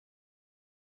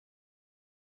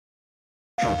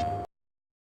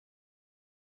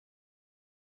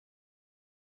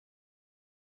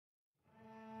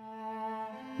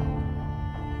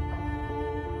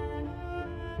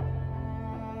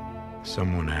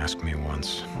Someone asked me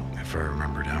once if I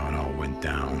remembered how it all went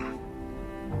down,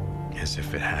 as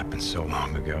if it happened so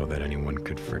long ago that anyone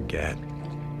could forget.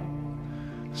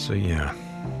 So yeah,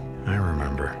 I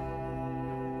remember.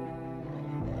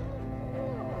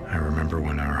 I remember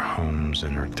when our homes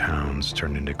and our towns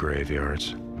turned into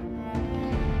graveyards,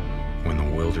 when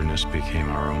the wilderness became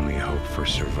our only hope for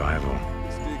survival.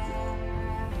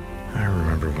 I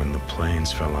remember when the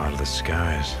planes fell out of the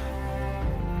skies,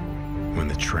 when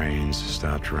the trains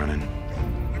stopped running,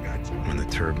 when the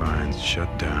turbines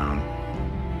shut down,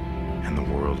 and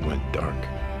the world went dark.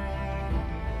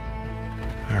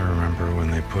 I remember when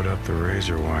they put up the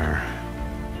razor wire,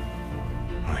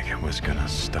 like it was gonna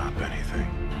stop anything.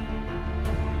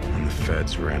 When the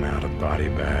feds ran out of body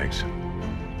bags.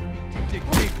 Dig,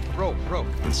 rope.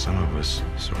 When some of us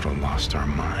sort of lost our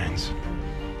minds.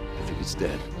 I think it's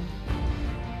dead.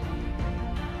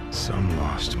 Some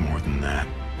lost more than that.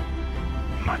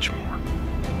 Much more.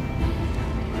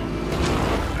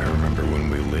 I remember when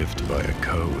we lived by a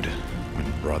code,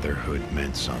 when brotherhood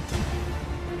meant something,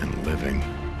 and living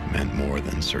meant more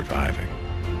than surviving.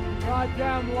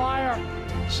 Goddamn liar!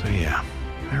 So yeah,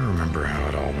 I remember how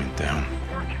it all went down.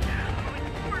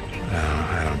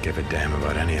 I don't give a damn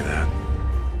about any of that.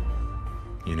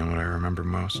 You know what I remember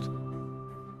most?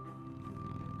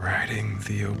 Riding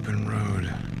the open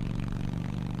road.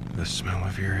 The smell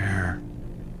of your hair.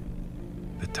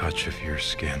 The touch of your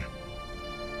skin.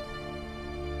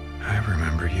 I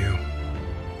remember you.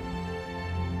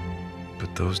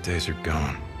 But those days are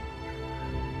gone.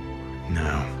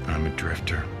 Now I'm a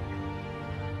drifter,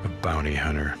 a bounty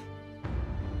hunter,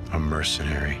 a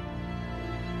mercenary.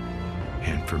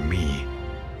 And for me,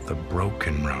 the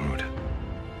broken road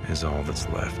is all that's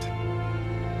left.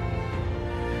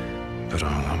 But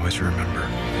I'll always remember.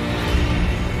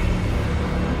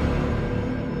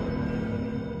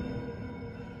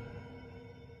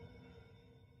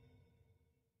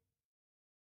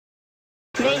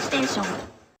 PlayStation